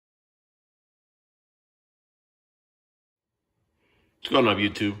What's going on,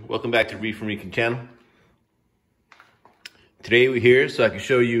 YouTube? Welcome back to Reef channel. Today we're here so I can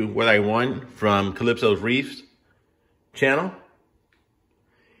show you what I won from Calipso's Reefs channel.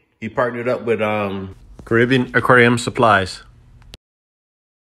 He partnered up with Caribbean Aquarium Supplies.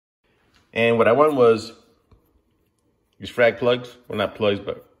 And what I won was these frag plugs. Well, not plugs,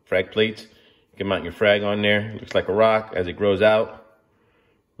 but frag plates. You can mount your frag on there. It looks like a rock as it grows out.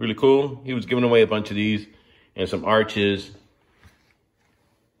 Really cool. He was giving away a bunch of these and some arches.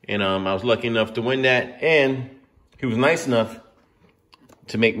 And I was lucky enough to win that. And he was nice enough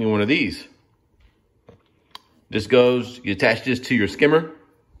to make me one of these. This goes, you attach this to your skimmer.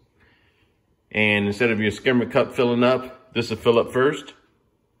 And instead of your skimmer cup filling up, this will fill up first.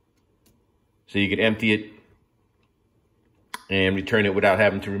 So you can empty it and return it without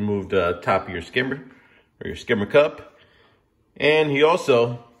having to remove the top of your skimmer or your skimmer cup. And he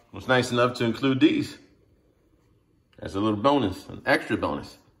also was nice enough to include these as a little bonus, an extra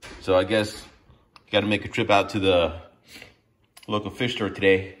bonus. So I guess you got to make a trip out to the local fish store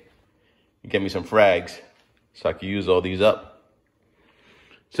today and get me some frags so I can use all these up.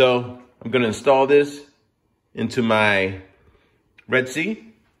 So I'm going to install this into my Red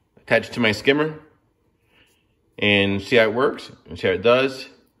Sea, attach it to my skimmer, and see how it works and see how it does.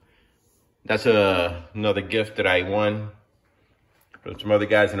 That's another gift that I won from some other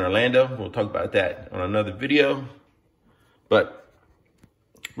guys in Orlando. We'll talk about that on another video. But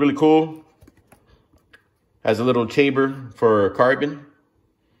really cool. Has a little chamber for carbon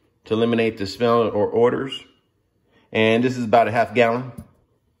to eliminate the smell or odors. And this is about a half gallon.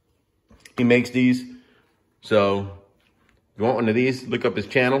 He makes these. So if you want one of these, look up his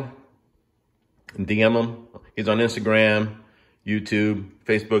channel and DM him. He's on Instagram, YouTube,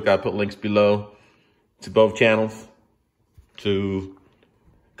 Facebook. I'll put links below to both channels, to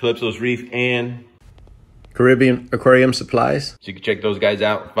Calipso's Reef and Caribbean Aquarium Supplies. So you can check those guys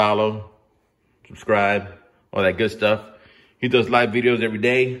out, follow, subscribe, all that good stuff. He does live videos every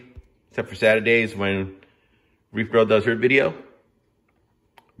day, except for Saturdays when Reef Girl does her video.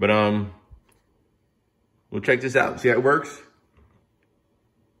 But we'll check this out, see how it works.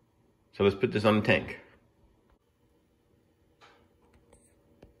 So let's put this on the tank.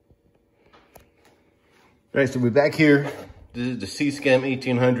 All right, so we're back here. This is the skim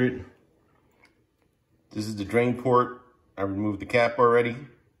 1800. This is the drain port. I removed the cap already.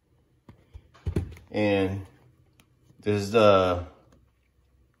 And this is the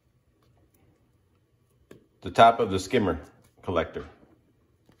top of the skimmer collector. All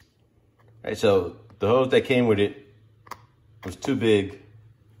right, so the hose that came with it was too big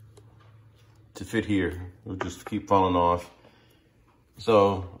to fit here. It would just keep falling off.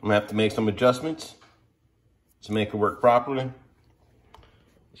 So I'm gonna have to make some adjustments to make it work properly.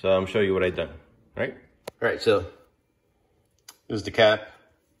 So I'm gonna show you what I've done, right? All right, so this is the cap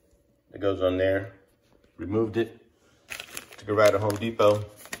that goes on there. Removed it. Took it right to Home Depot.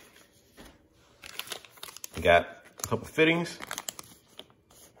 I got a couple fittings.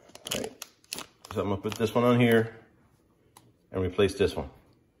 All right, so I'm gonna put this one on here and replace this one.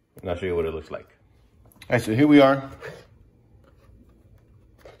 And I'll show you what it looks like. All right, so here we are.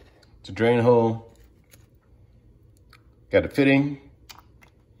 It's a drain hole. Got a fitting.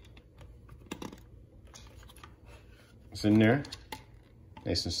 It's in there,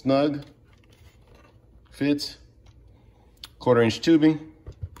 nice and snug, fits, 1/4 inch tubing.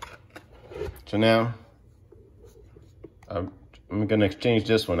 So now I'm gonna exchange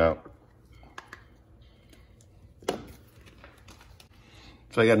this one out. So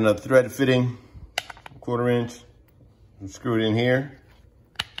I got another thread fitting, 1/4 inch, and screw it in here.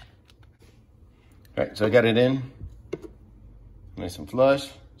 All right, so I got it in, nice and flush,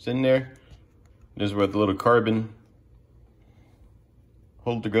 it's in there. This is where the little carbon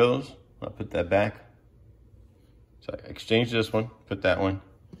holder goes. I'll put that back. So I exchanged this one, put that one.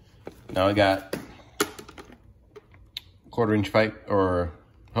 Now I got 1/4 inch pipe or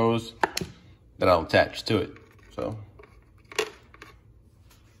hose that I'll attach to it. So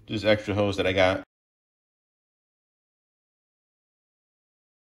just extra hose that I got.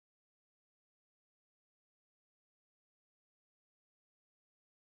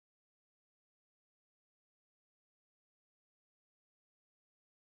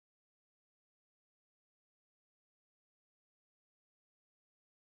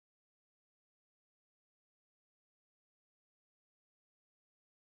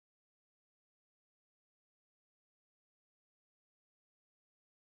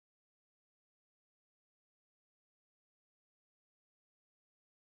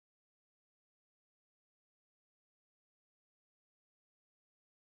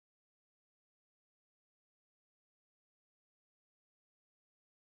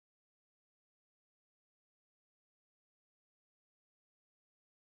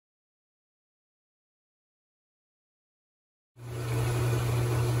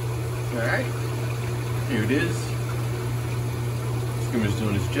 Alright, here it is. Skimmer's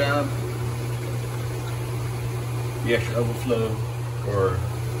doing its job. The extra overflow or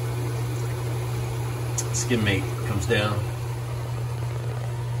skim mate comes down.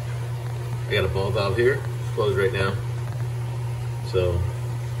 I got a ball valve here, it's closed right now. So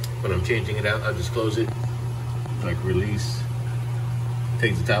when I'm changing it out, I'll just close it, like release,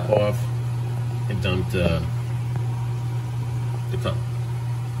 take the top off, and dump the pump.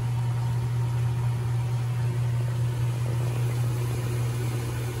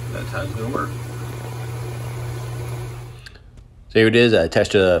 That's how it's gonna work. So here it is. I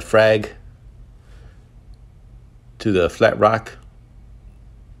attached a frag to the flat rock.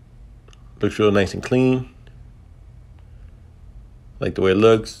 Looks real nice and clean. Like the way it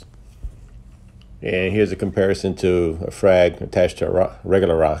looks. And here's a comparison to a frag attached to a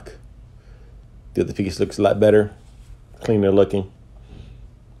regular rock. The other piece looks a lot better, cleaner looking.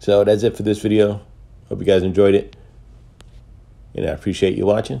 So that's it for this video. Hope you guys enjoyed it. And I appreciate you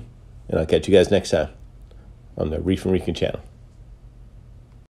watching. And I'll catch you guys next time on the Reef and Reefing channel.